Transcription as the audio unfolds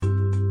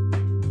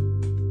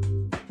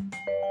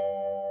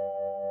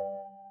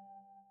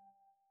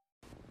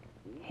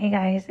Hey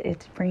guys,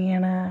 it's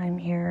Brianna. I'm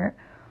here,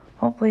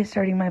 hopefully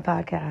starting my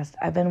podcast.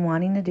 I've been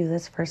wanting to do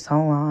this for so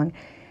long,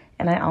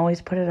 and I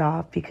always put it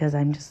off because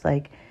I'm just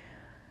like,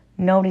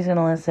 nobody's going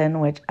to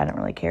listen, which I don't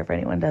really care if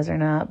anyone does or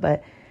not,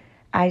 but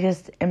I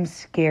just am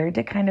scared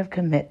to kind of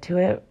commit to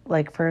it,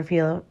 like for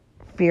a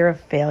fear of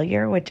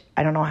failure, which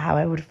I don't know how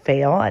I would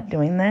fail at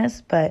doing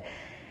this, but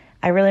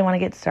I really want to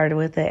get started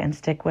with it and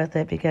stick with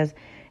it because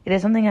it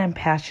is something I'm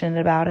passionate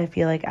about. I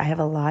feel like I have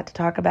a lot to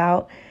talk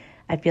about.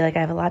 I feel like I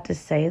have a lot to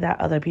say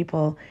that other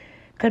people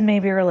could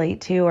maybe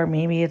relate to, or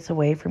maybe it's a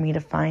way for me to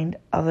find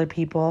other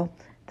people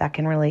that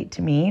can relate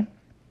to me.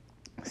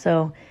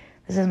 So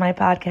this is my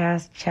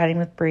podcast, Chatting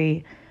with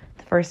Bree,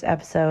 the first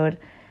episode.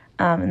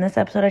 In this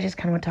episode, I just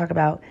kind of want to talk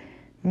about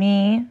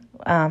me,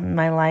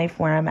 my life,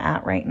 where I'm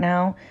at right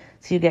now,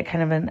 so you get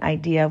kind of an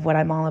idea of what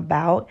I'm all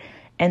about.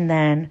 And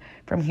then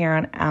from here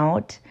on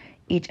out,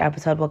 each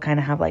episode will kind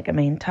of have like a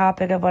main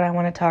topic of what I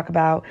want to talk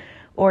about,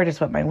 or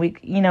just what my week,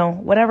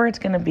 whatever it's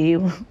going to be,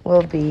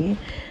 will be.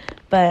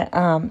 But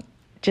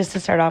just to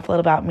start off a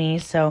little about me,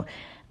 so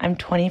I'm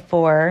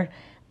 24,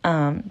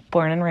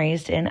 born and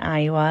raised in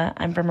Iowa.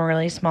 I'm from a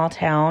really small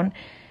town.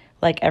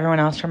 Like everyone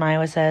else from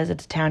Iowa says,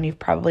 it's a town you've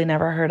probably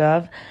never heard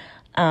of.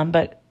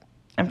 But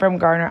I'm from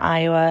Garner,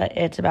 Iowa.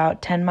 It's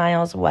about 10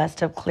 miles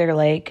west of Clear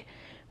Lake,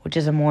 which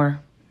is a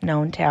more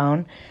known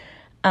town.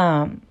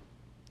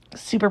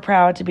 Super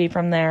proud to be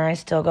from there. I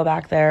still go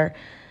back there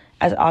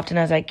as often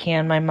as I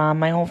can.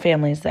 My whole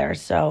family's there,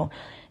 so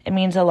it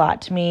means a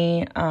lot to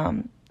me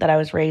that I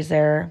was raised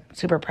there.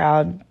 Super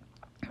proud.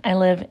 I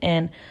live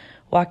in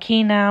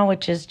Waukee now,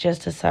 which is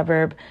just a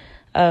suburb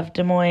of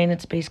Des Moines.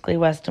 It's basically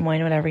West Des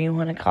Moines, whatever you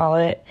want to call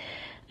it.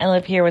 I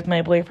live here with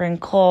my boyfriend,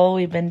 Cole.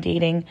 We've been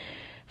dating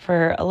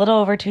for a little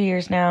over 2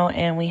 years now,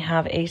 and we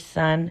have a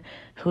son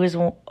who is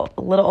a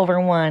little over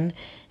 1,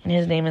 and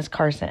his name is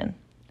Carson.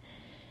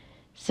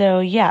 So,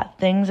 yeah,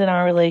 things in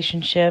our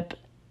relationship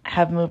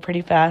have moved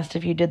pretty fast.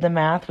 If you did the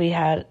math,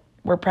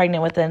 we're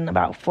pregnant within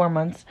about 4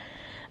 months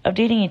of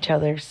dating each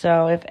other.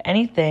 So if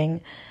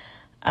anything,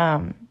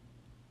 I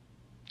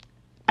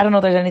don't know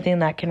if there's anything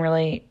that can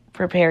really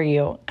prepare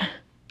you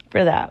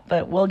for that,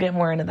 but we'll get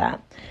more into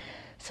that.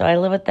 So I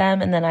live with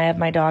them, and then I have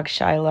my dog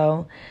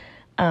Shiloh.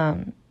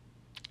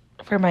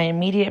 For my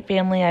immediate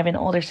family, I have an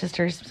older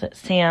sister,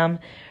 Sam.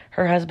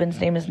 Her husband's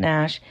name is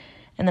Nash.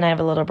 And then I have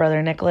a little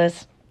brother,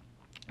 Nicholas.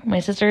 My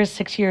sister is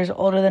 6 years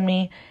older than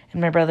me,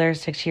 and my brother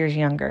is 6 years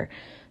younger.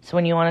 So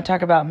when you want to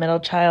talk about middle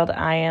child,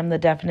 I am the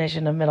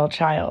definition of middle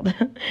child.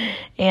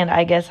 And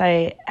I guess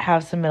I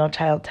have some middle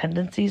child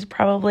tendencies,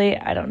 probably.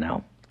 I don't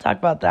know. Talk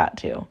about that,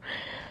 too.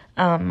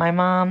 My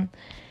mom,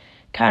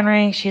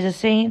 Conray, she's a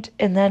saint.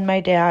 And then my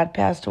dad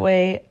passed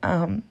away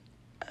a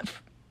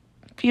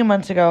few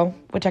months ago,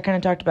 which I kind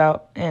of talked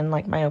about in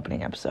like my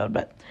opening episode.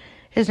 But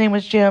his name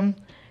was Jim.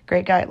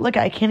 Great guy. Look,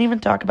 I can't even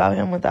talk about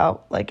him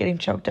without like getting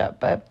choked up.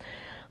 But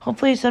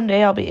hopefully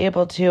someday I'll be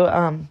able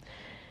to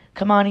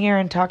come on here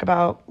and talk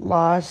about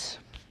loss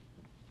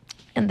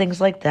and things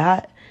like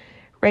that.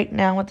 Right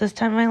now, at this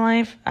time of my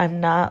life, I'm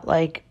not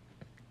like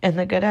in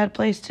the good head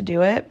place to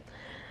do it,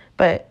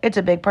 but it's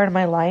a big part of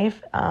my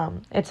life.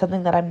 It's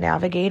something that I'm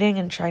navigating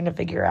and trying to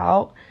figure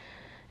out,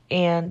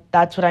 and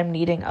that's what I'm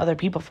needing other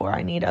people for.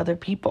 I need other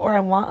people, or I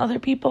want other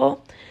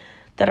people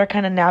that are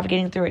kind of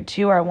navigating through it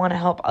too, or I want to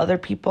help other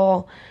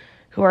people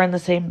who are in the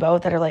same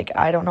boat that are like,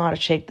 I don't know how to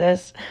shake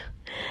this.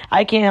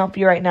 I can't help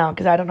you right now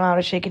because I don't know how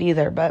to shake it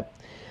either. But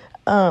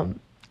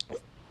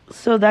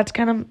so that's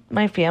kind of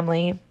my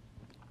family.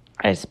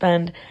 I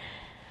spend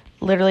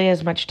literally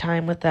as much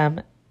time with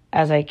them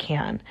as I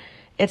can.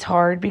 It's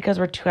hard because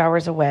we're 2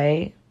 hours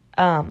away.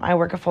 I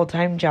work a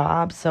full-time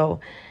job, so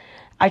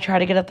I try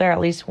to get up there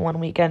at least one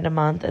weekend a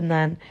month. And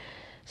then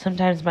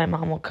sometimes my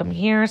mom will come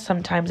here.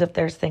 Sometimes if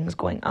there's things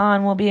going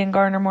on, we'll be in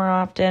Garner more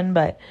often.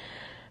 But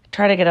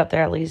try to get up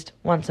there at least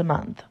once a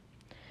month.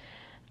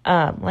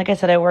 Like I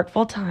said, I work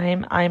full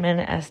time. I'm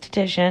an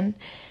esthetician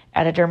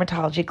at a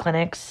dermatology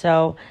clinic,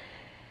 so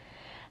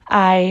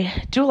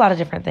I do a lot of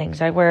different things.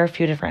 I wear a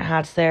few different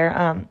hats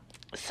there.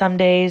 Some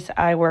days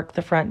I work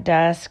the front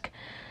desk.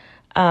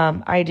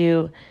 I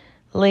do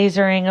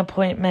lasering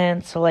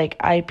appointments, so like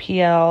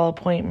IPL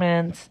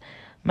appointments,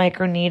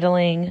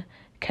 microneedling,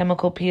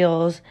 chemical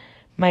peels,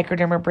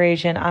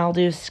 microdermabrasion. I'll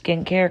do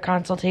skincare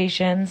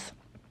consultations,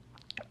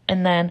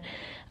 and then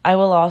I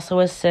will also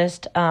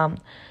assist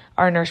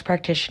our nurse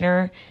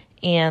practitioner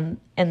in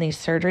these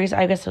surgeries.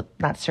 I guess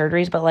not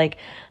surgeries, but like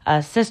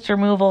cyst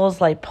removals,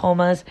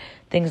 lipomas,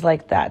 things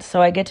like that.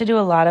 So I get to do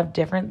a lot of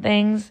different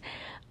things,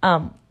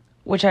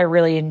 which I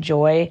really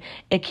enjoy.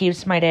 It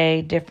keeps my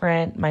day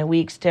different, my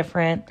weeks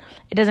different.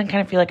 It doesn't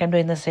kind of feel like I'm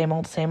doing the same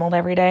old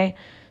every day.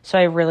 So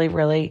I really,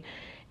 really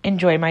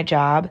enjoy my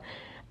job.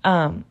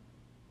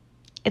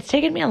 It's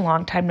taken me a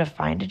long time to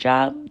find a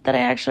job that I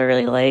actually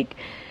really like.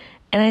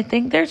 And I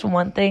think there's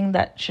one thing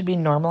that should be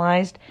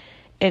normalized.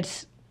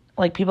 It's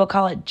like people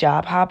call it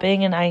job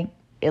hopping, and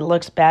it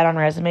looks bad on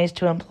resumes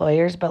to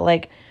employers, but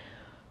like,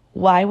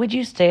 why would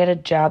you stay at a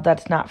job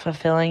that's not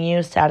fulfilling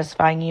you,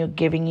 satisfying you,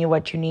 giving you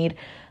what you need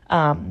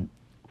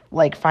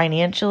like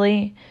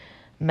financially,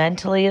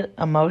 mentally,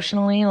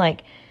 emotionally.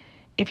 Like,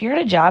 if you're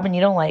at a job and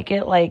you don't like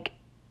it, like,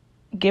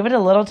 give it a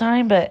little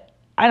time, but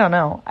I don't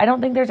know. I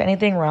don't think there's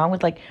anything wrong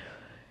with, like,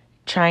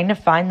 trying to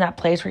find that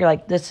place where you're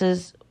like, this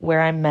is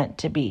where I'm meant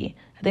to be.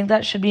 I think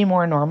that should be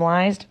more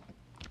normalized.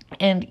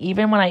 And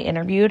even when I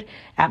interviewed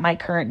at my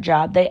current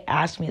job, they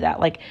asked me that,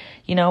 like,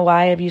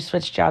 why have you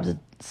switched jobs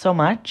so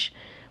much?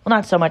 Well,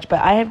 not so much,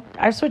 but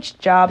I've switched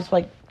jobs,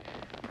 like,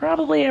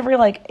 probably every,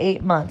 like,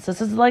 8 months.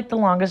 This is, like, the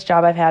longest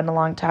job I've had in a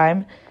long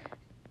time,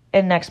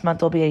 and next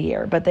month will be a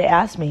year. But they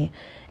asked me,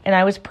 and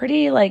I was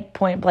pretty, like,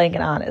 point blank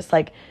and honest,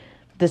 like,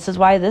 this is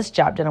why this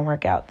job didn't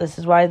work out. This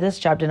is why this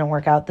job didn't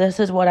work out. This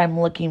is what I'm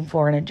looking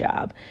for in a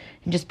job.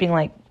 And just being,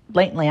 like,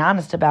 blatantly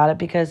honest about it,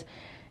 because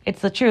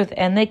it's the truth.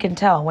 And they can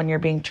tell when you're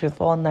being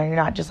truthful, and then you're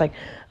not just like,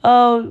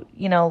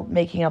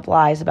 making up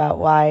lies about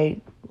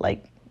why,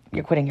 like,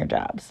 you're quitting your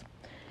jobs.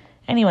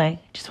 Anyway,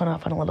 just went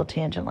off on a little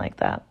tangent like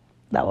that.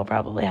 That will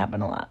probably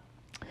happen a lot.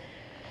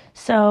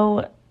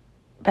 So,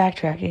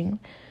 backtracking.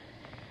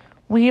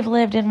 We've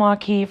lived in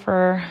Waukee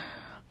for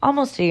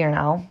almost a year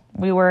now.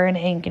 We were in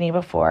Ankeny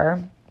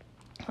before.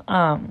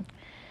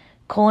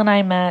 Cole and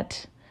I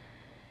met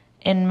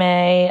in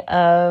May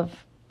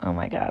of, oh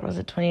my God, was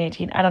it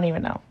 2018? I don't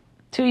even know.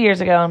 2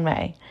 years ago in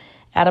May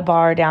at a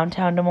bar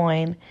downtown Des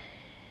Moines.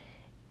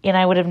 And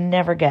I would have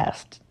never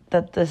guessed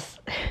that this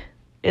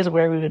is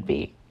where we would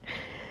be.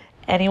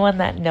 Anyone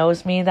that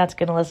knows me that's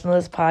going to listen to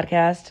this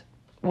podcast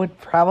would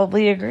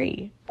probably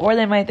agree. Or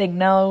they might think,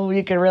 no,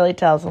 you could really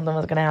tell something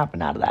was going to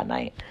happen out of that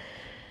night.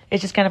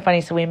 It's just kind of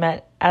funny. So we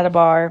met at a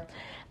bar.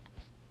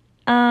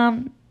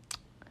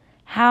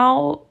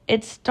 How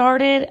it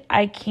started,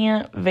 I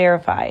can't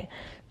verify.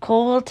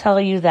 Cole will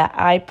tell you that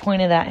I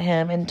pointed at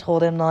him and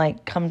told him to,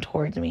 like, come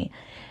towards me.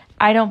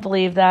 I don't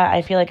believe that.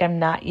 I feel like I'm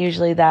not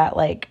usually that,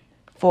 like,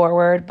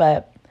 forward,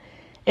 but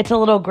it's a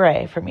little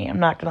gray for me. I'm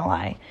not going to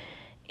lie.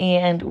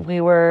 And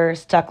we were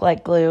stuck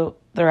like glue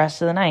the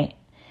rest of the night.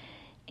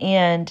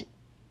 And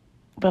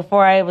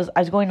before I was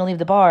going to leave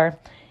the bar,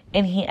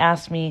 and he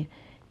asked me,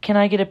 can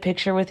I get a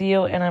picture with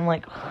you? And I'm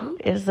like, who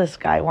is this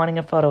guy wanting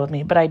a photo with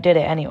me? But I did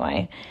it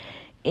anyway.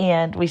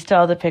 And we still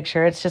have the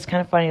picture. It's just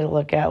kind of funny to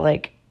look at.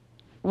 Like,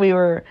 we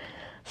were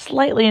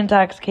slightly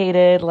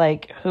intoxicated.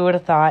 Like, who would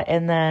have thought?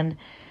 And then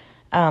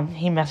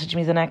he messaged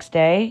me the next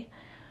day.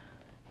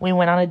 We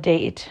went on a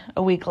date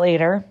a week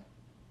later.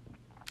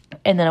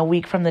 And then a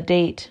week from the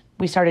date,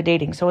 we started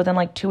dating. So within,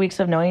 like, 2 weeks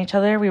of knowing each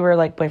other, we were,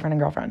 like, boyfriend and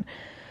girlfriend.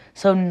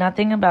 So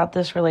nothing about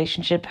this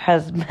relationship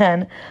has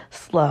been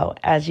slow,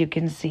 as you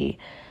can see.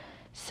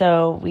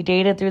 So we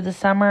dated through the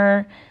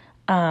summer.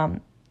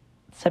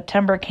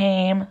 September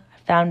came. I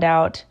found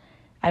out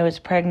I was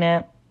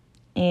pregnant.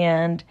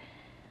 And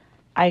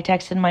I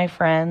texted my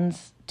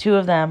friends. 2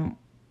 of them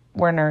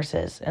were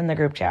nurses in the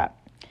group chat.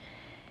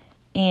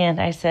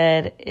 And I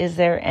said, is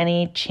there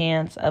any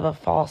chance of a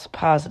false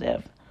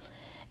positive?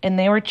 And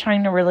they were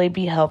trying to really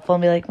be helpful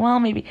and be like, well,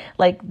 maybe.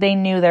 Like, they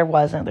knew there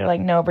wasn't. They're like,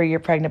 no, Brie,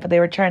 you're pregnant. But they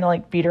were trying to,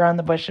 like, beat around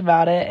the bush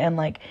about it and,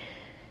 like,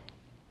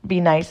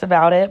 be nice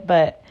about it.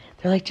 But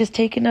they're like, just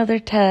take another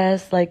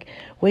test. Like,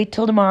 wait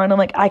till tomorrow. And I'm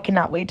like, I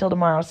cannot wait till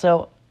tomorrow.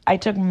 So I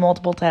took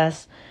multiple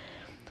tests.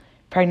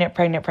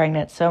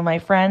 Pregnant. So my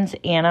friends,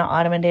 Anna,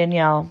 Autumn, and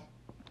Danielle,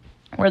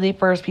 were the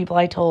first people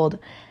I told.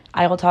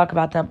 I will talk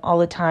about them all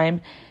the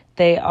time.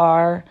 They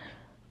are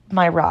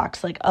my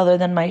rocks. Like, other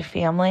than my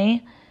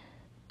family,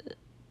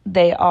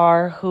 they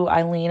are who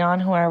I lean on,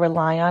 who I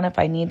rely on. If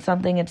I need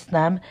something, it's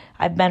them.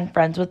 I've been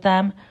friends with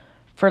them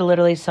for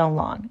literally so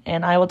long.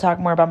 And I will talk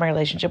more about my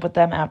relationship with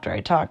them after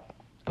I talk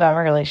about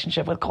my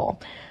relationship with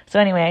Cole. So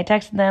anyway, I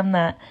texted them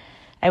that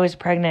I was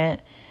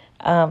pregnant,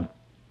 and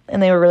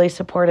they were really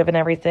supportive and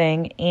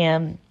everything.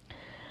 And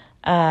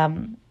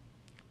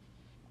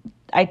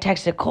I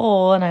texted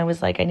Cole, and I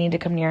was like, I need to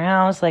come to your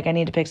house. Like, I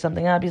need to pick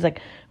something up. He's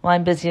like, well,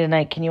 I'm busy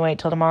tonight. Can you wait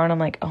till tomorrow? And I'm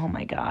like, oh,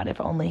 my God, if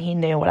only he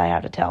knew what I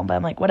have to tell him. But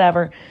I'm like,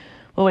 whatever.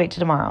 We'll wait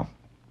till tomorrow.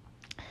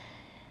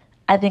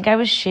 I think I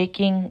was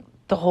shaking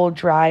the whole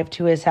drive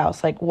to his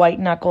house, like white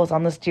knuckles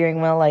on the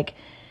steering wheel. Like,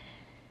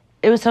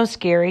 it was so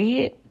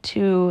scary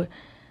to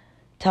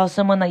tell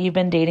someone that you've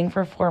been dating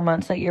for 4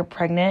 months that you're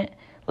pregnant.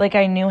 Like,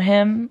 I knew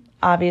him,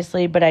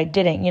 obviously, but I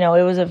didn't. You know,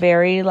 it was a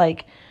very,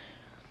 like,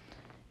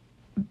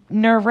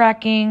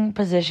 nerve-wracking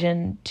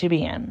position to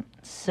be in.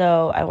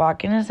 So I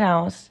walk in his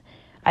house.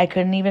 I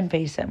couldn't even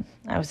face him.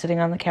 I was sitting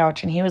on the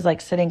couch, and he was,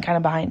 like, sitting kind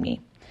of behind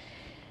me.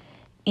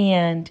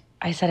 And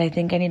I said, I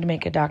think I need to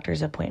make a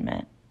doctor's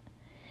appointment.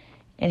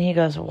 And he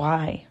goes,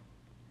 why?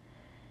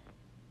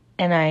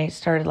 And I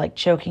started, like,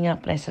 choking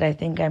up, and I said, I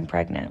think I'm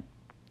pregnant.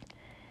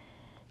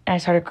 And I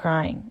started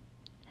crying.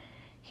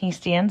 He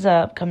stands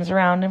up, comes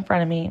around in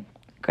front of me,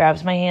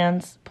 grabs my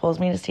hands, pulls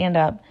me to stand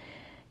up,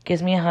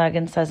 gives me a hug,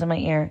 and says in my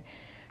ear,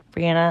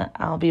 Brianna,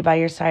 I'll be by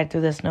your side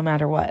through this no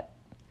matter what.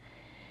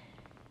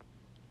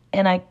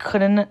 And I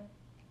couldn't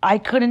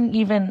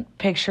even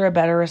picture a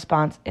better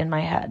response in my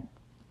head.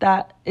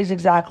 That is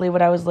exactly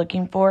what I was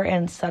looking for.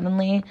 And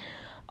suddenly,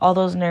 all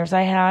those nerves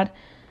I had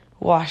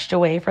washed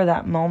away for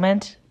that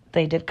moment.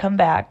 They did come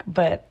back,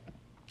 but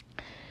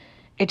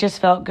it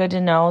just felt good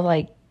to know,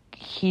 like,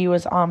 he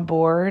was on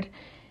board.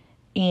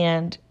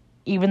 And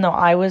even though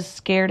I was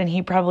scared, and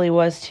he probably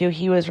was too,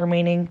 he was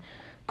remaining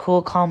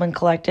cool, calm, and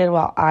collected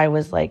while I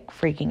was, like,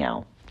 freaking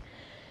out.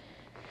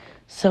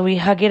 So we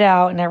hug it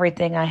out and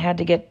everything. I had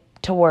to get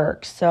to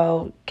work.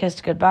 So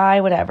kissed goodbye,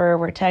 whatever.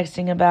 We're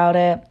texting about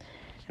it.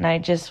 And I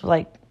just,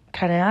 like,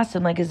 kind of asked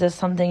him, like, is this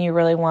something you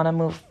really want to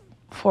move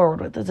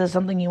forward with? Is this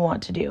something you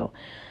want to do?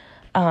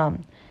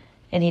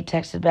 And he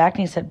texted back and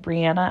he said,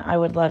 Brianna, I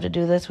would love to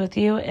do this with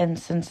you. And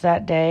since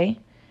that day,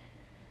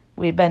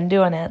 we've been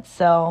doing it.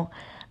 So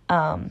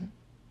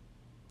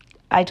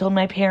I told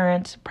my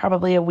parents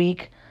probably a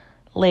week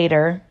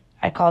later.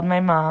 I called my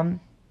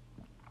mom.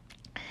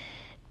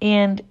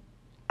 And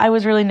I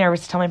was really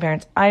nervous to tell my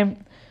parents.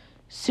 I'm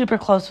super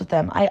close with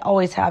them. I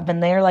always have been.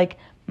 They're like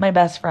my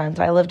best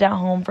friends. I lived at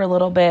home for a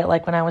little bit,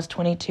 like when I was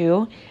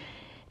 22.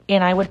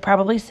 And I would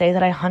probably say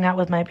that I hung out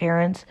with my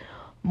parents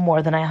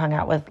more than I hung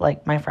out with,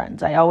 like, my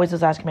friends. I always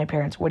was asking my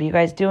parents, what are you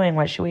guys doing?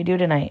 What should we do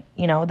tonight?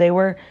 You know, they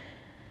were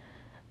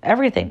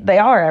everything. They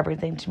are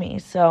everything to me.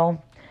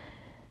 So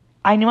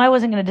I knew I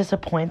wasn't going to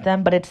disappoint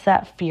them, but it's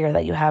that fear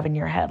that you have in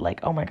your head. Like,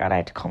 oh my God, I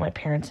have to call my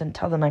parents and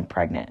tell them I'm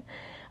pregnant.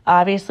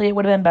 Obviously, it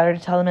would have been better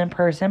to tell them in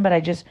person, but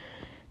I just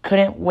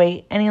couldn't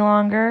wait any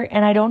longer.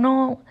 And I don't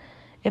know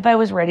if I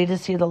was ready to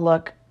see the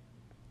look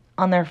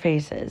on their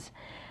faces.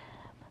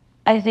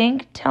 I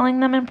think telling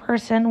them in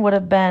person would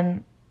have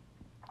been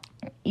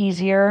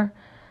easier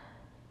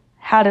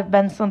had it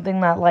been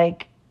something that,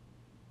 like,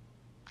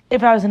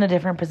 if I was in a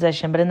different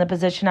position. But in the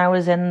position I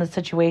was in the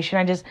situation,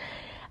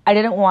 I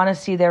didn't want to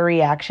see their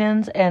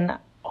reactions. And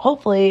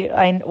hopefully,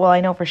 I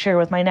know for sure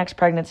with my next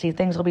pregnancy,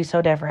 things will be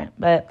so different.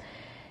 But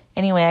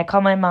anyway, I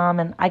called my mom,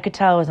 and I could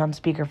tell it was on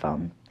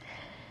speakerphone.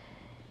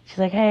 She's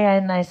like, hey,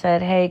 and I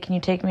said, hey, can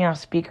you take me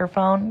off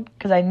speakerphone?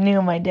 Because I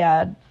knew my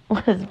dad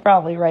was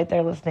probably right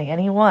there listening,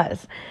 and he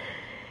was.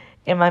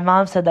 And my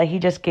mom said that he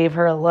just gave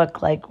her a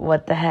look like,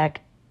 what the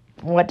heck?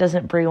 What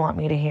doesn't Brie want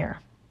me to hear?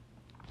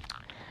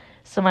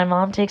 So my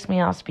mom takes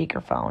me off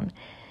speakerphone,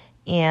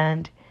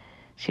 and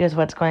she goes,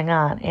 what's going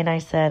on? And I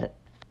said,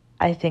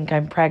 I think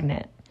I'm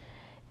pregnant.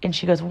 And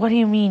she goes, what do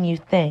you mean you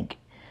think?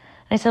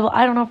 And I said, well,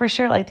 I don't know for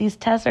sure. Like, these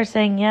tests are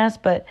saying yes,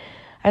 but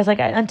I was like,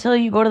 until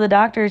you go to the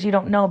doctors, you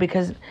don't know,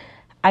 because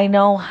I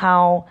know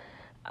how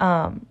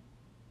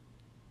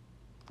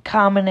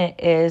common it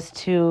is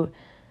to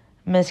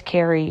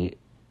miscarry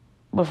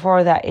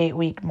before that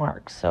 8-week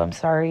mark. So I'm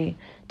sorry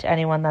to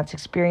anyone that's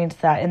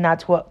experienced that. And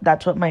that's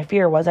what my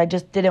fear was. I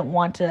just didn't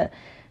want to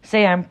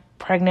say I'm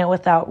pregnant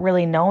without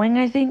really knowing.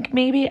 I think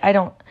maybe I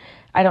don't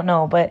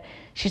know, but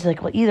she's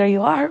like, well, either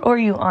you are or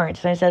you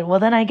aren't. And I said, well,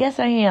 then I guess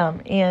I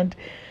am. And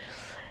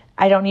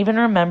I don't even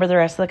remember the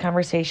rest of the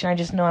conversation. I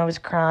just know I was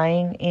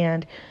crying,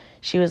 and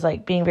she was,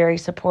 like, being very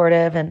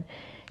supportive, and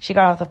she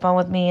got off the phone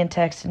with me and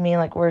texted me,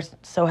 like, we're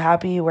so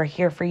happy, we're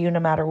here for you no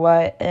matter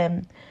what.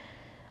 And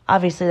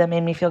obviously that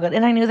made me feel good.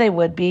 And I knew they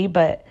would be,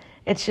 but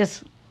it's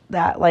just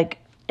that, like,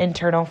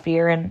 internal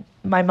fear. And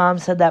my mom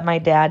said that my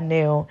dad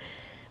knew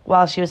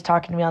while she was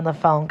talking to me on the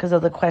phone because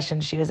of the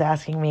questions she was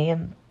asking me.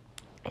 And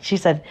she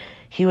said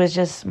he was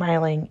just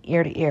smiling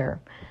ear to ear.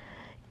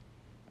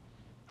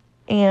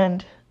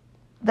 And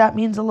that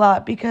means a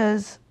lot,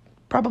 because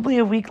probably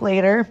a week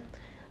later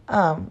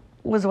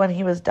was when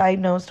he was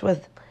diagnosed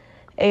with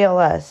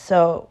ALS.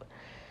 So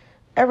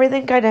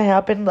everything kind of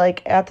happened,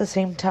 like, at the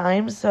same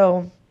time.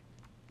 So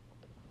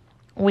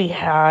we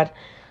had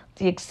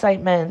the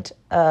excitement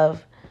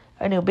of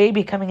a new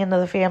baby coming into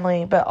the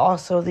family, but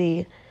also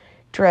the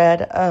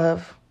dread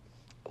of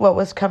what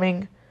was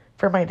coming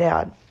for my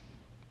dad.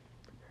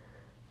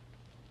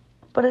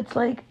 But it's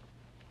like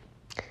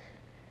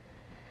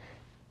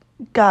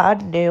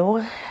God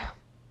knew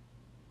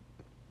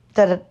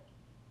that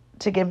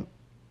to give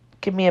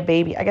me a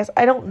baby. I guess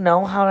I don't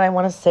know how I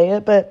want to say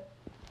it, but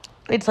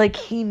it's like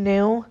he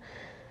knew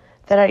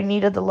that I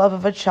needed the love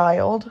of a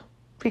child,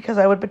 because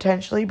I would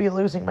potentially be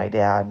losing my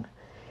dad.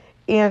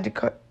 And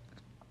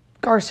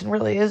Carson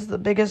really is the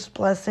biggest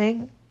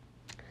blessing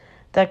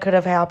that could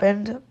have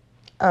happened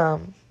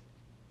in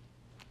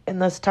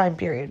this time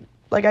period.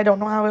 Like, I don't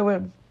know how I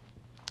would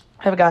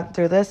have gotten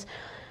through this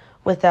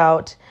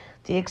without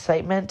the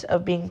excitement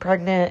of being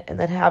pregnant and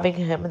then having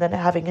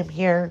him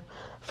here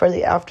for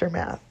the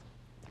aftermath.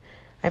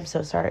 I'm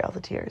so sorry, all the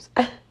tears.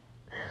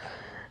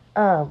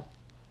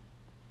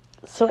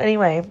 So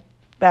anyway,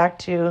 back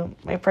to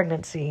my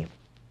pregnancy.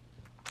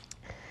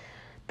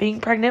 Being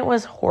pregnant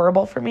was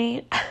horrible for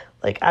me.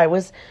 Like, I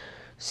was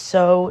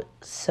so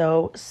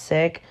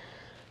sick,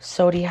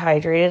 so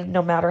dehydrated.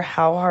 No matter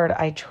how hard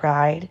I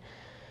tried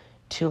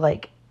to,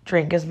 like,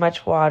 drink as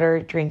much water,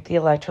 drink the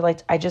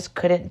electrolytes, I just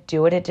couldn't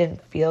do it. It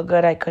didn't feel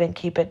good. I couldn't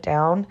keep it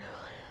down.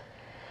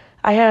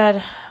 I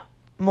had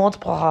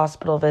multiple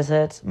hospital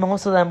visits.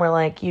 Most of them were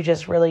like, you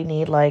just really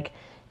need, like,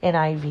 an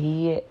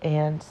IV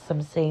and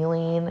some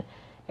saline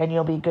and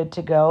you'll be good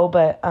to go.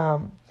 But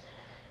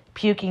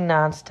puking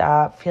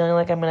nonstop, feeling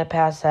like I'm going to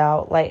pass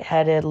out,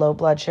 lightheaded, low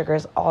blood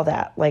sugars, all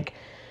that. Like,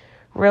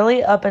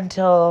 really up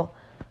until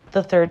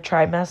the third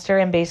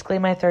trimester, and basically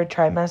my third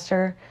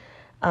trimester,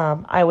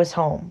 I was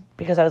home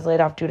because I was laid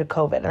off due to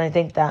COVID, and I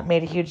think that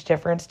made a huge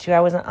difference too.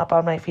 I wasn't up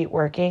on my feet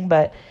working,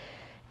 but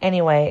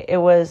anyway, it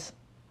was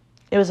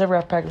a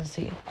rough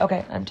pregnancy.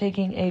 Okay, I'm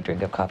taking a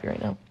drink of coffee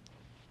right now.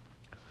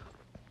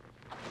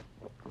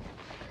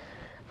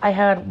 I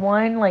had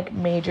one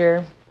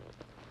major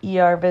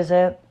ER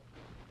visit,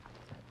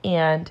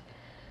 and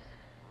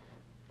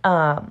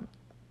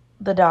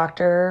the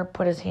doctor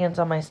put his hands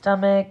on my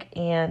stomach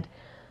and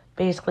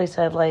basically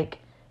said,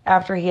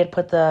 after he had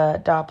put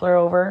the Doppler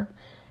over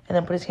and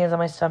then put his hands on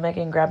my stomach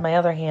and grabbed my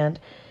other hand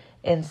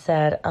and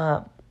said,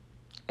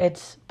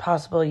 it's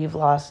possible you've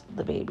lost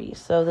the baby.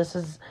 So this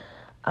is,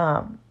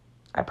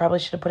 I probably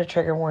should have put a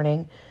trigger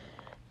warning.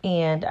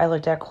 And I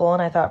looked at Cole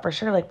and I thought for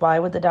sure, why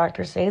would the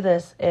doctor say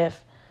this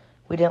if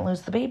we didn't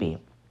lose the baby?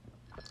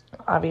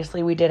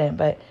 Obviously we didn't,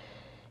 but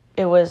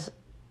it was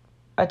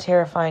a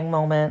terrifying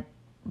moment,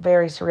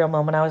 very surreal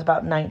moment. I was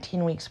about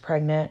 19 weeks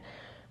pregnant.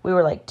 We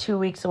were 2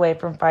 weeks away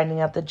from finding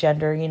out the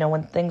gender,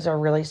 when things are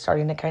really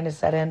starting to kind of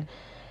set in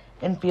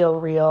and feel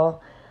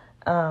real.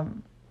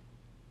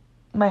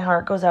 My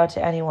heart goes out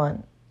to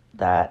anyone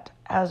that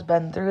has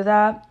been through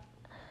that.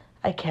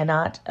 I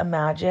cannot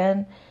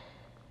imagine,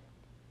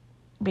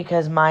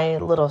 because my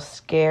little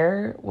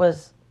scare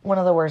was one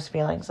of the worst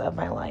feelings of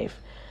my life.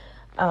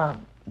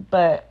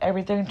 But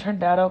everything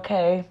turned out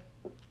okay.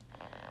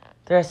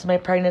 The rest of my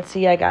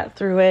pregnancy, I got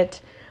through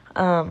it.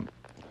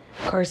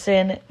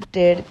 Carson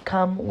did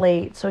come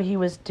late, so he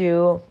was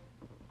due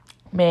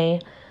May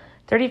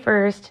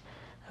 31st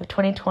of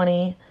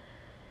 2020.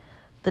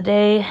 The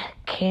day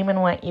came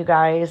and went, you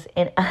guys,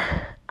 and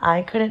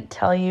I couldn't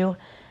tell you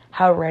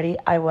how ready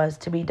I was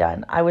to be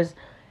done. I was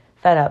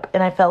fed up,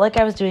 and I felt like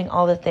I was doing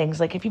all the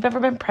things. If you've ever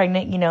been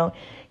pregnant,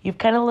 you've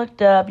kind of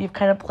looked up, you've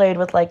kind of played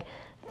with,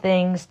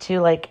 things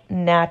to,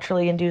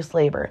 naturally induce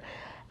labor.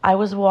 I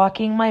was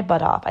walking my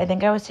butt off. I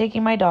think I was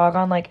taking my dog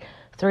on,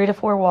 3 to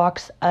 4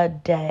 walks a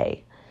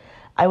day.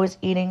 I was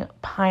eating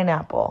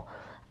pineapple.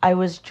 I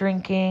was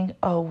drinking,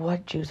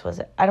 what juice was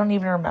it? I don't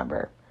even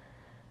remember.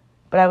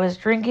 But I was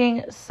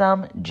drinking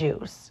some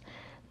juice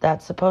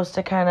that's supposed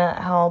to kind of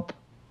help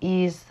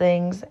ease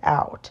things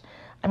out.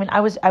 I mean,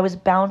 I was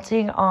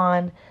bouncing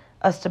on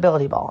a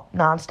stability ball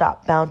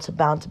nonstop, bounce,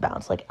 bounce,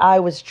 bounce. I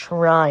was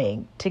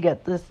trying to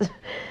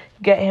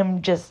get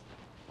him just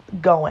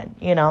going,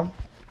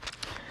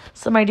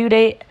 So my due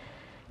date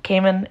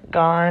came and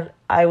gone.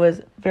 I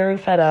was very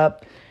fed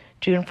up.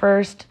 June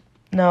 1st,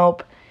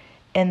 nope.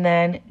 And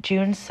then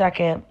June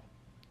 2nd,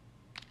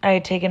 I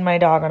had taken my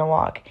dog on a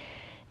walk,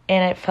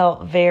 and I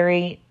felt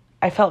very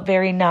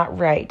not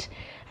right.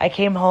 I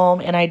came home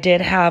and I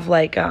did have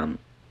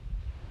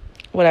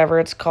whatever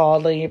it's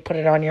called, you put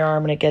it on your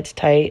arm and it gets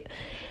tight.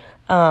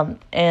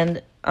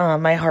 And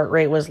my heart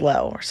rate was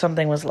low, or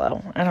something was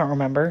low. I don't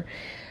remember.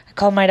 I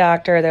called my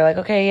doctor. They're like,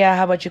 okay, yeah,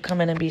 how about you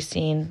come in and be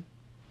seen?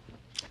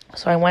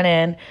 So I went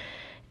in.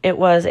 It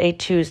was a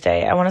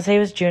Tuesday. I want to say it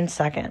was June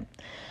 2nd.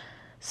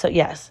 So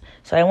yes.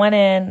 So I went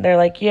in. They're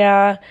like,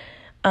 yeah,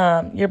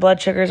 your blood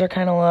sugars are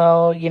kind of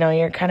low.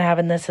 You're kind of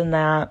having this and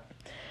that.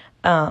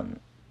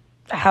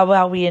 How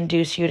about we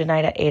induce you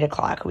tonight at 8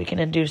 o'clock? We can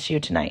induce you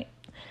tonight.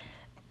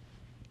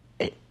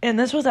 And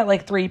this was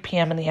at 3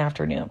 p.m. in the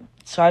afternoon.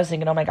 So I was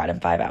thinking, oh my God, in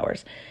 5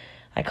 hours.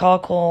 I call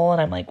Cole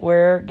and I'm like,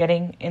 we're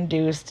getting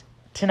induced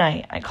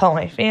tonight. I call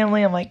my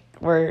family. I'm like,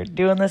 we're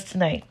doing this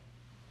tonight.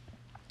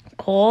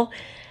 Cole,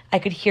 I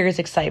could hear his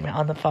excitement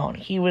on the phone.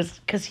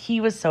 Because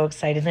he was so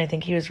excited, and I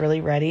think he was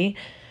really ready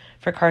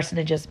for Carson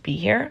to just be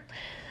here.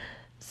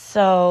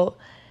 So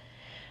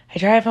I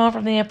drive home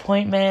from the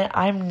appointment.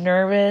 I'm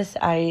nervous.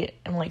 I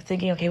am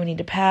thinking, okay, we need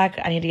to pack.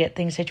 I need to get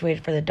things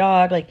situated for the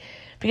dog.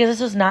 Because this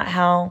was not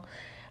how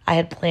I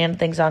had planned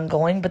things on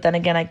going. But then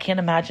again, I can't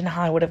imagine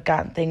how I would have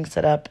gotten things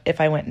set up if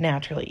I went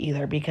naturally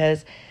either.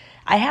 Because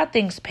I had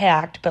things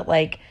packed, but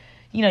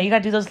you got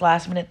to do those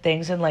last minute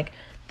things. And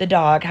the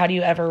dog, how do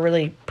you ever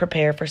really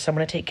prepare for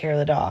someone to take care of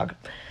the dog?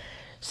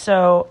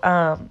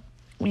 So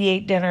we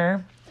ate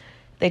dinner.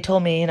 They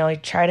told me,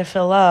 try to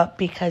fill up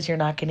because you're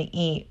not going to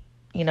eat,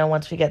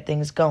 once we get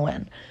things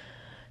going.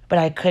 But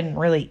I couldn't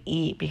really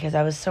eat because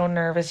I was so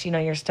nervous.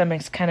 Your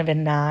stomach's kind of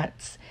in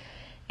knots.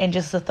 And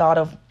just the thought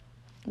of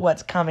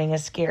what's coming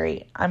is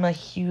scary. I'm a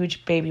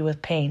huge baby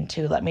with pain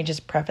too. Let me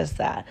just preface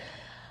that.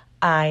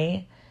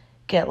 I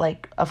get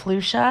a flu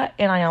shot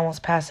and I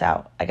almost pass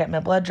out. I get my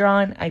blood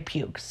drawn, I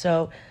puke.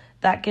 So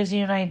that gives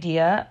you an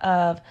idea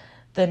of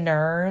the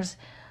nerves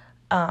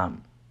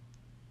and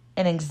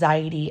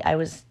anxiety I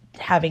was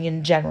having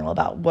in general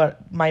about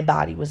what my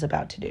body was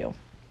about to do.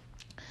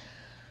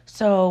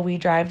 So we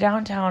drive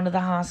downtown to the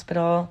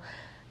hospital,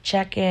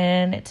 check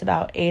in. It's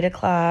about 8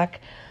 o'clock.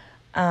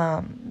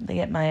 They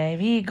get my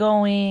IV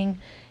going,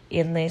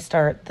 and they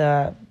start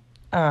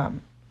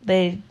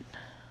they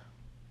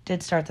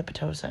did start the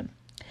Pitocin.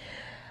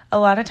 A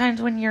lot of times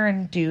when you're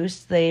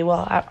induced, they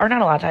will, or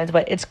not a lot of times,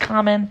 but it's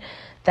common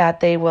that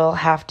they will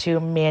have to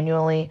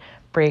manually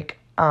break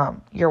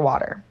your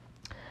water.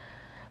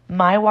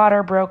 My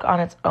water broke on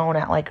its own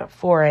at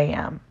 4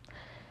 a.m.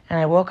 And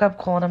I woke up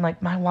cold. I'm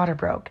like, my water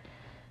broke.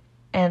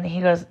 And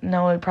he goes,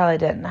 no, it probably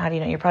didn't. How do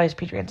you know? You're probably just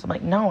peed your pants. I'm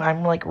like, no,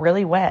 I'm like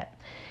really wet.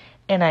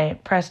 And I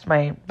pressed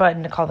my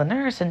button to call the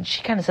nurse, and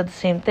she kind of said the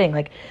same thing.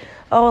 Like,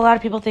 oh, a lot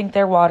of people think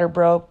their water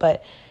broke,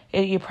 but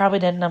you probably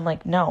didn't. And I'm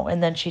like, no.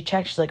 And then she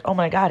checked. She's like, oh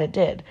my God, it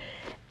did.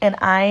 And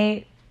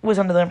I was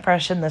under the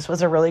impression this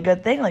was a really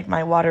good thing. Like,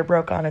 my water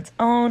broke on its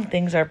own.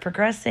 Things are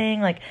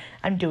progressing. Like,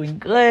 I'm doing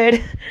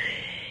good.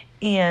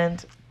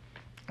 And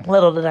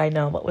little did I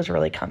know what was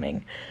really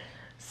coming.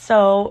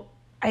 So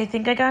I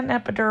think I got an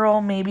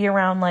epidural maybe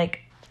around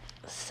like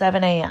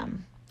 7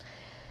 a.m.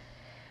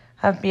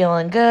 I'm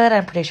feeling good.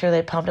 I'm pretty sure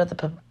they pumped out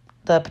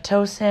the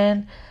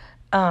Pitocin.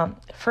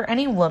 For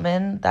any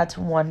woman that's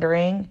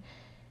wondering,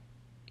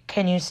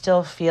 can you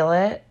still feel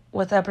it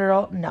with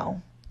epidural?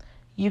 No.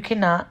 You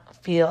cannot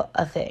feel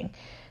a thing.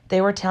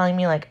 They were telling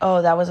me like,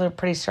 oh, that was a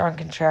pretty strong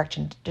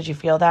contraction. Did you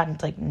feel that? And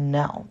it's like,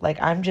 no.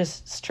 Like, I'm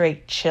just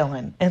straight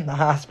chilling in the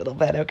hospital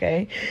bed,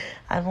 okay?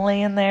 I'm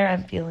laying there.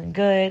 I'm feeling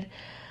good.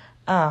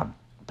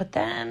 But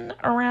then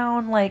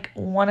around like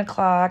 1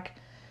 o'clock,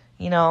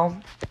 the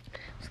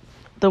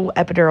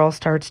epidural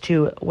starts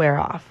to wear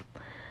off.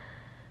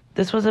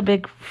 This was a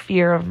big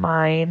fear of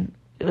mine.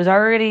 It was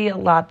already a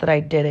lot that I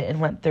did it and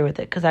went through with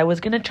it because I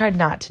was going to try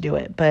not to do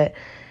it, but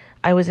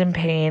I was in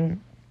pain,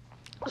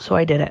 so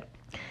I did it.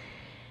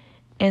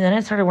 And then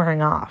it started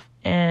wearing off.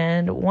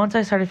 And once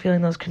I started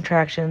feeling those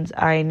contractions,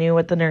 I knew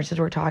what the nurses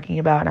were talking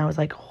about, and I was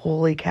like,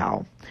 holy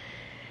cow.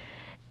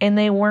 And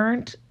they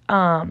weren't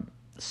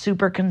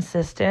super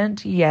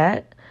consistent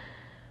yet,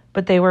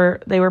 but they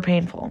were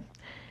painful.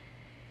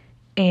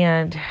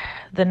 And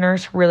the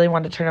nurse really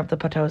wanted to turn up the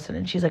Pitocin.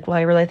 And she's like, well,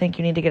 I really think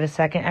you need to get a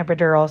second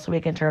epidural so we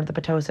can turn up the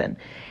Pitocin.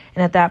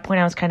 And at that point,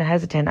 I was kind of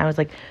hesitant. I was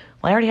like,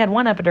 well, I already had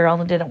one epidural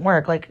and it didn't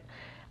work. Like,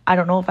 I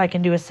don't know if I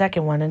can do a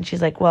second one. And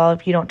she's like, well,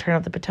 if you don't turn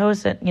up the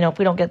Pitocin, if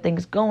we don't get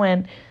things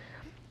going,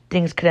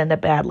 things could end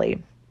up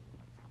badly.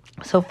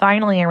 So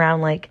finally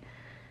around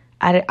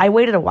I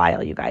waited a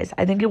while, you guys.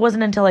 I think it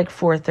wasn't until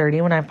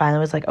 4:30 when I finally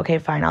was like, okay,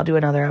 fine, I'll do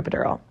another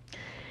epidural.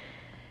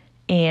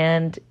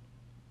 And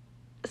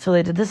so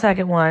they did the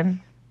second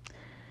one.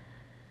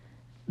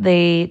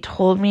 They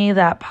told me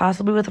that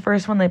possibly with the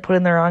first one they put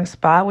in the wrong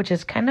spot, which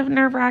is kind of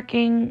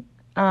nerve-wracking,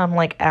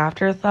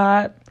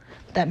 afterthought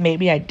that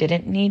maybe I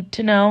didn't need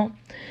to know.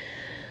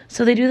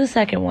 So they do the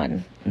second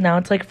one. Now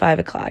it's 5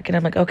 o'clock, and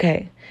I'm like,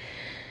 okay,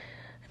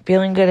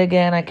 feeling good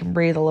again. I can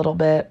breathe a little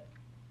bit.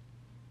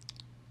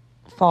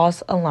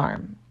 False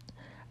alarm.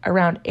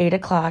 Around 8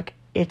 o'clock,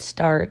 it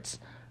starts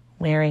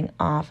wearing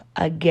off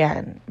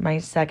again, my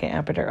second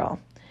epidural.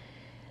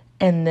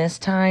 And this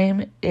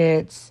time,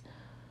 it's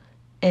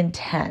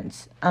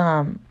intense.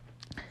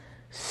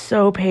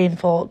 So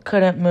painful.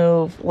 Couldn't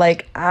move.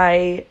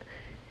 I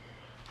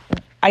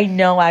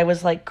know I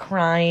was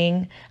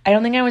crying. I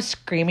don't think I was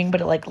screaming,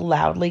 but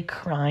loudly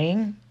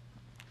crying.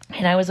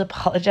 And I was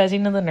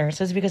apologizing to the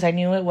nurses because I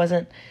knew it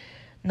wasn't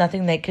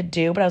nothing they could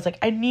do. But I was like,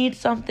 I need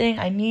something.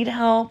 I need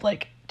help.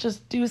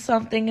 Just do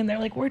something. And they're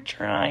like, we're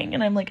trying.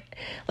 And I'm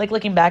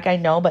looking back, I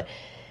know, but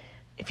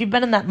if you've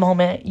been in that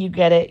moment, you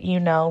get it,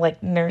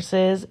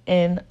 nurses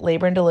in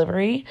labor and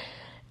delivery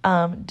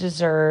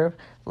deserve,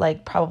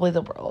 probably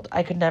the world.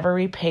 I could never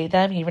repay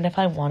them, even if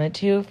I wanted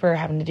to, for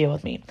having to deal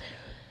with me.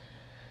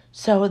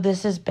 So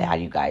this is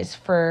bad, you guys.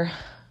 For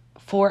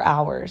 4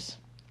 hours,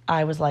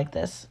 I was like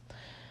this.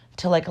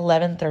 Till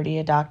 11:30,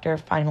 a doctor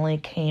finally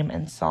came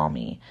and saw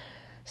me.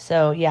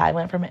 So, yeah, I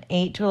went from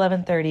 8 to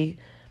 11:30,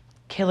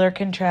 killer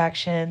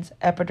contractions,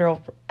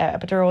 epidural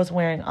was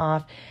wearing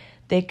off.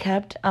 They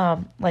kept,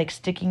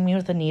 sticking me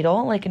with a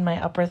needle, in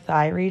my upper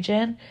thigh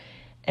region,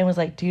 and was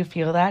like, do you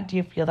feel that? Do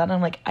you feel that? And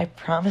I'm like, I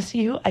promise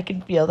you, I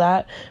can feel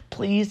that.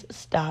 Please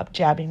stop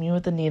jabbing me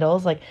with the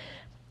needles.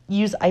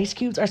 Use ice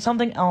cubes or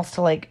something else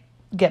to,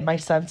 get my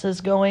senses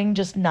going,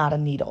 just not a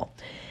needle.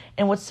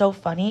 And what's so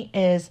funny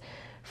is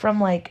from,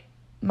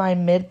 my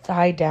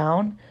mid-thigh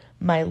down,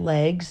 my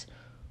legs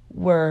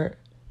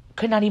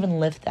could not even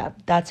lift them.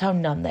 That's how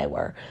numb they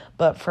were.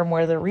 But from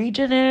where the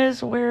region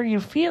is, where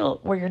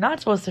you're not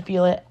supposed to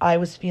feel it, I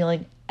was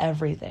feeling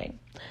everything.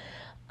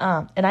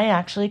 And I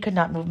actually could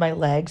not move my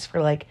legs for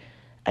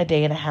a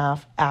day and a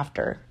half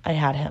after I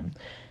had him,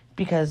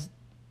 because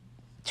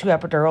 2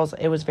 epidurals,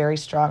 it was very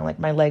strong.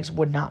 My legs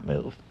would not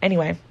move.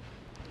 Anyway,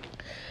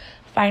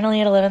 finally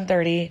at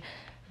 11:30,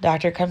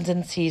 doctor comes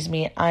and sees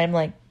me.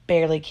 I'm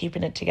barely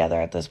keeping it together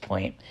at this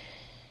point.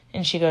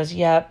 And she goes,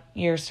 yep,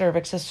 your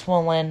cervix is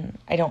swollen.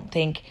 I don't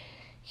think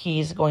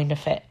he's going to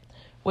fit.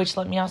 Which,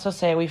 let me also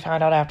say, we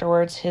found out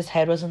afterwards, his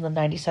head was in the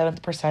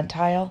 97th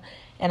percentile,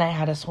 and I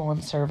had a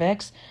swollen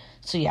cervix.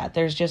 So, yeah,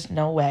 there's just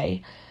no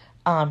way.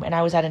 And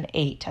I was at an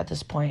 8 at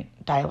this point,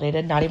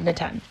 dilated, not even a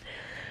 10.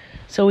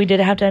 So we did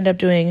have to end up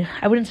doing,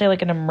 I wouldn't say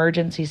an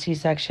emergency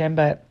C-section,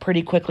 but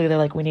pretty quickly they're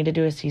like, we need to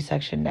do a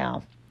C-section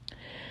now.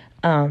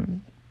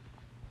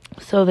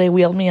 So they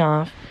wheeled me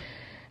off.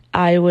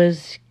 I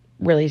was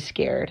really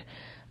scared,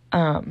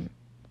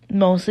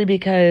 mostly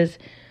because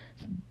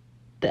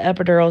the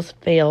epidurals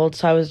failed.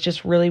 So I was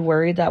just really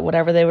worried that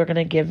whatever they were going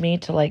to give me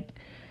to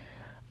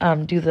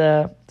do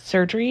the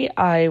surgery,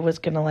 I was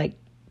going to like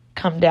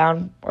come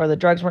down, or the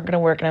drugs weren't going to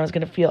work, and I was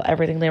going to feel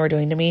everything they were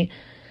doing to me.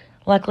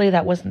 Luckily,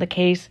 that wasn't the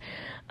case.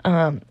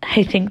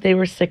 I think they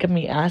were sick of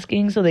me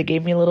asking, so they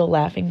gave me a little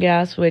laughing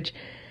gas, which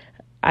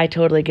I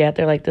totally get.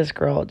 They're like, this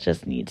girl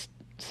just needs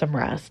some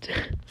rest.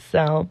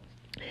 So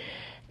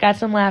got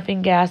some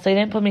laughing gas. They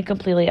didn't put me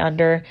completely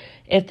under.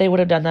 If they would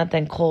have done that,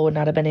 then Cole would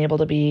not have been able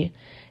to be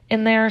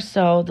in there.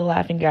 So the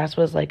laughing gas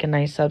was like a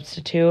nice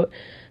substitute.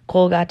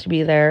 Cole got to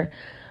be there.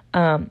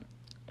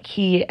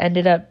 He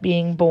ended up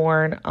being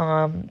born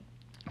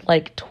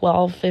like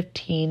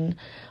 12:15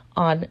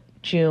 on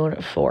June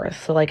 4th.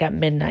 So like at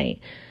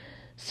midnight.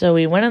 So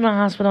we went in the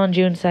hospital on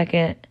June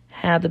 2nd,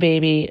 had the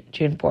baby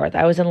June 4th.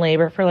 I was in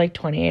labor for like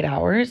 28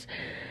 hours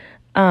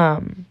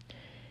until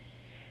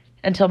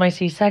my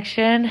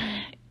C-section.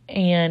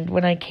 And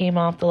when I came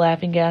off the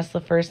laughing gas,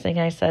 the first thing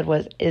I said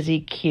was, is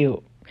he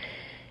cute?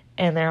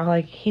 And they're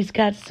like, he's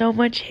got so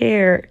much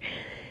hair.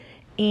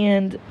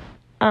 And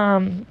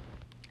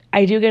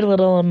I do get a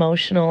little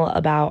emotional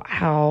about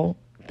how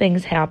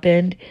things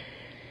happened,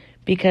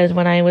 because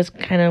when I was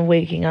kind of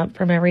waking up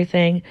from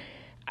everything,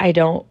 I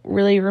don't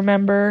really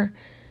remember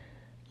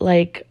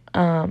like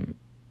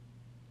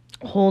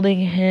holding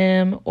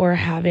him or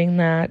having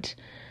that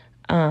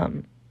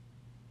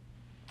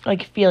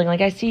like feeling.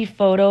 Like I see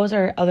photos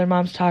or other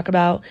moms talk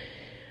about,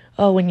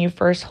 oh, when you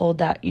first hold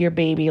that your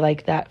baby,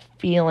 like that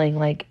feeling,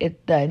 like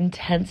it, the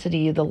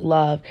intensity, the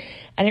love.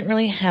 I didn't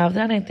really have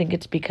that. And I think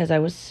it's because I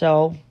was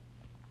so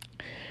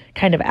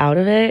kind of out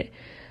of it.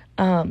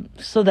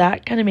 So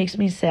that kind of makes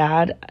me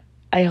sad.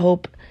 I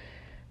hope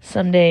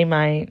someday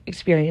my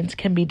experience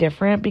can be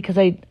different, because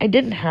I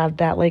didn't have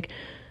that, like,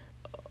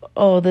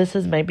 oh, this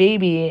is my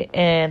baby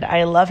and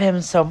I love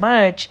him so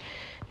much.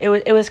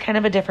 It was kind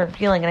of a different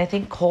feeling. And I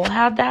think Cole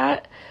had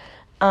that,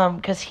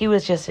 because he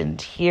was just in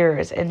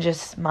tears and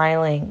just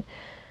smiling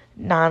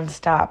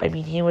nonstop. I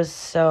mean, he was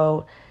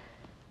so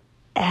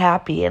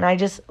happy. And I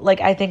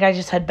think I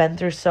just had been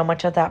through so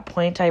much at that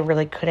point. I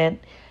really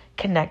couldn't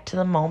connect to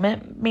the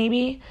moment,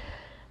 maybe.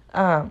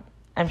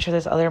 I'm sure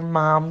there's other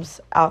moms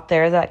out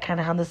there that kind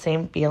of have the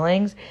same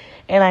feelings.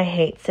 And I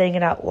hate saying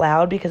it out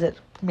loud because it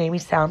maybe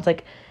sounds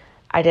like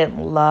I didn't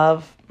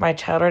love my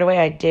child right away.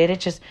 I did.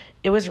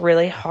 It was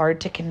really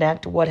hard to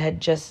connect what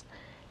had just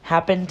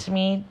happened to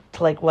me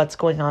to like what's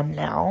going on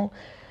now.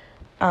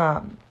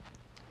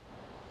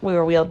 We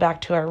were wheeled back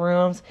to our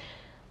rooms.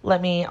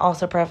 Let me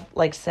also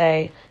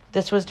say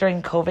this was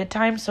during COVID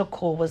time, so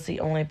Cole was the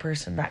only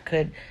person that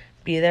could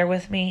be there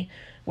with me,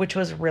 which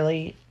was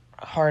really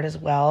hard as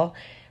well.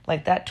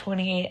 Like that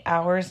 28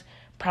 hours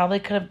probably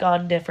could have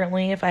gone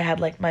differently if I had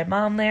like my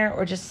mom there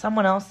or just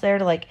someone else there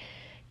to like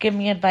give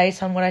me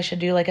advice on what I should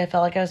do. Like I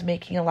felt like I was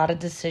making a lot of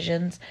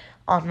decisions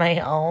on my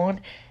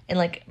own, and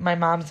like my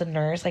mom's a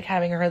nurse, like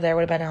having her there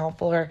would have been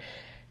helpful, or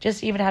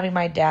just even having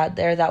my dad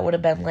there, that would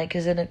have been like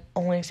his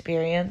only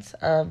experience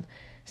of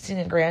seeing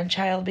a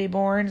grandchild be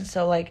born.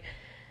 So like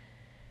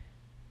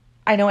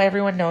I know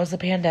everyone knows the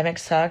pandemic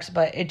sucks,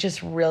 but it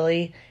just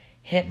really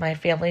hit my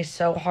family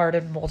so hard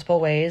in multiple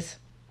ways.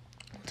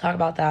 We'll talk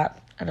about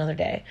that another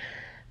day.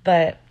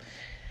 But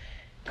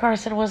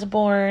Carson was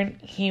born.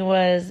 He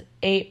was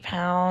 8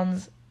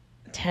 pounds,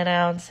 10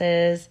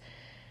 ounces.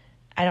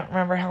 I don't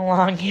remember how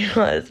long he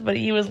was, but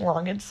he was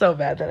long. It's so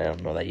bad that I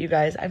don't know that, you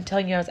guys. I'm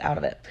telling you, I was out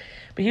of it.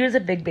 But he was a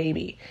big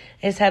baby.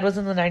 His head was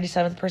in the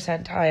 97th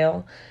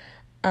percentile.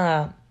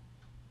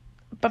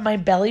 But my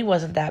belly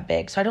wasn't that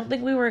big. So I don't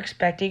think we were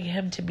expecting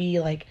him to be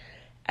like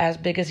as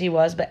big as he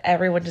was. But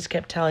everyone just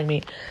kept telling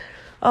me,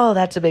 oh,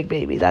 that's a big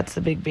baby. That's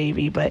a big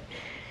baby. But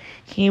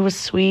he was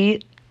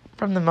sweet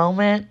from the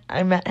moment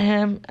I met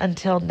him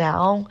until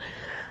now.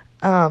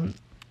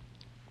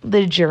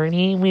 The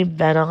journey we've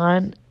been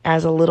on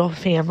as a little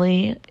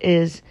family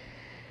is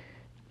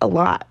a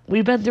lot.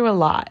 We've been through a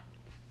lot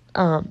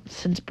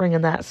since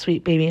bringing that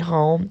sweet baby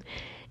home.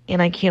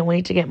 And I can't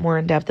wait to get more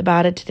in depth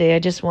about it. Today I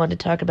just wanted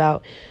to talk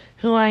about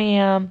who I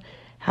am,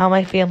 how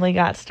my family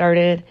got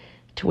started,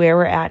 to where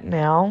we're at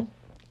now.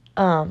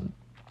 I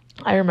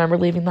remember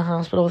leaving the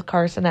hospital with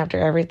Carson after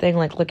everything,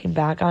 like looking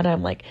back on it,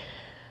 I'm like,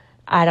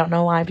 I don't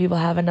know why people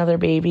have another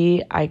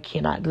baby. I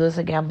cannot do this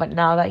again. But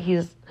now that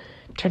he's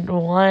turned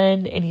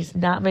 1 and he's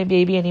not my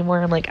baby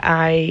anymore, I'm like,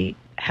 I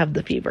have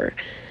the fever.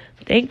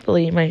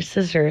 Thankfully, my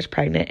sister is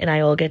pregnant and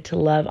I will get to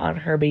love on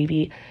her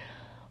baby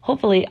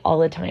hopefully all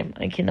the time.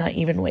 I cannot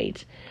even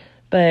wait.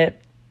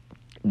 But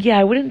yeah,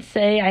 I wouldn't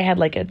say I had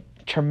like a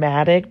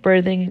traumatic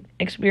birthing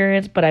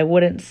experience, but I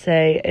wouldn't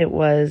say it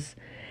was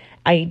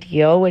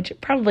ideal, which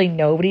probably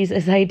nobody's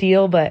is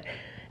ideal. But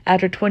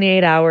after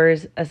 28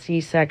 hours, a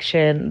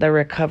C-section, the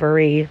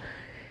recovery,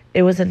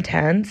 it was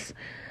intense.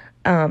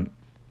 I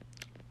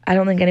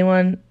don't think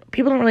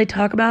people don't really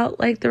talk about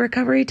like the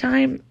recovery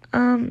time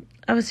of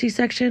a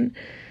C-section.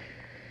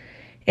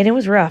 And it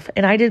was rough,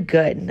 and I did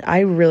good.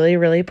 I really,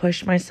 really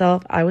pushed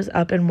myself. I was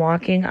up and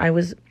walking. I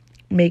was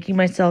making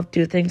myself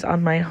do things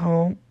on my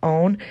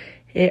own.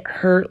 It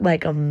hurt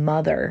like a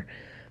mother,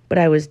 but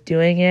I was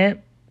doing it.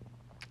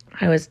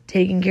 I was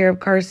taking care of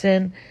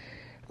Carson.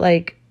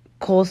 Like,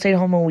 Cole stayed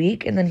home a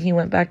week, and then he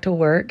went back to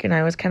work, and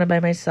I was kind of by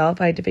myself.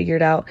 I had to figure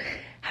it out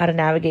how to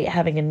navigate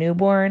having a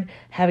newborn,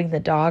 having the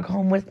dog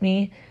home with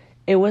me.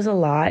 It was a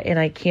lot, and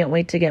I can't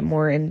wait to get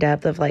more in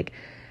depth of like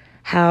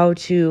how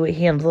to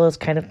handle those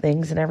kind of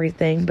things and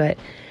everything. But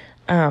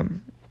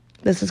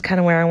this is kind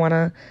of where I want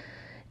to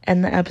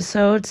end the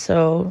episode.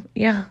 So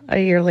yeah, a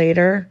year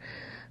later,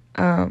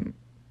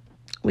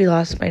 we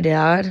lost my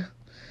dad.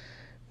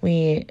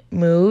 We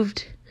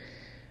moved.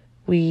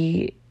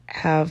 We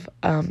have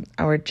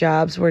our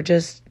jobs. We're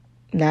just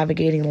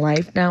navigating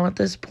life now at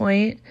this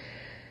point,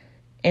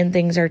 and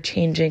things are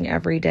changing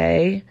every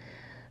day.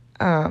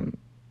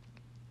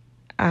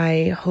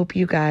 I hope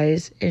you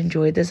guys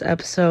enjoyed this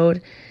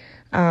episode.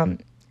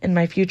 In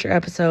my future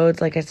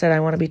episodes, like I said, I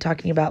want to be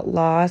talking about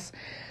loss.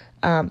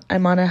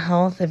 I'm on a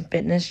health and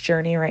fitness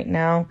journey right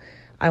now.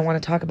 I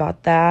want to talk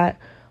about that,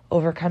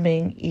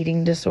 overcoming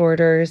eating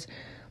disorders,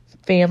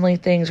 family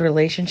things,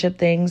 relationship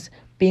things,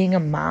 being a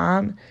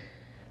mom.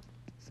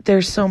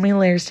 There's so many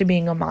layers to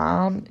being a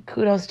mom.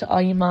 Kudos to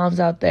all you moms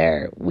out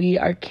there. We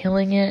are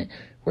killing it.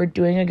 We're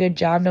doing a good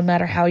job. No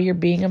matter how you're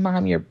being a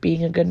mom, you're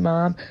being a good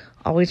mom.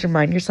 Always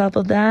remind yourself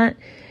of that.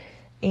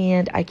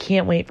 And I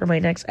can't wait for my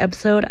next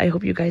episode. I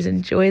hope you guys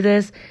enjoy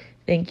this.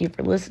 Thank you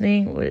for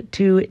listening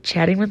to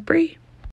Chatting with Bree.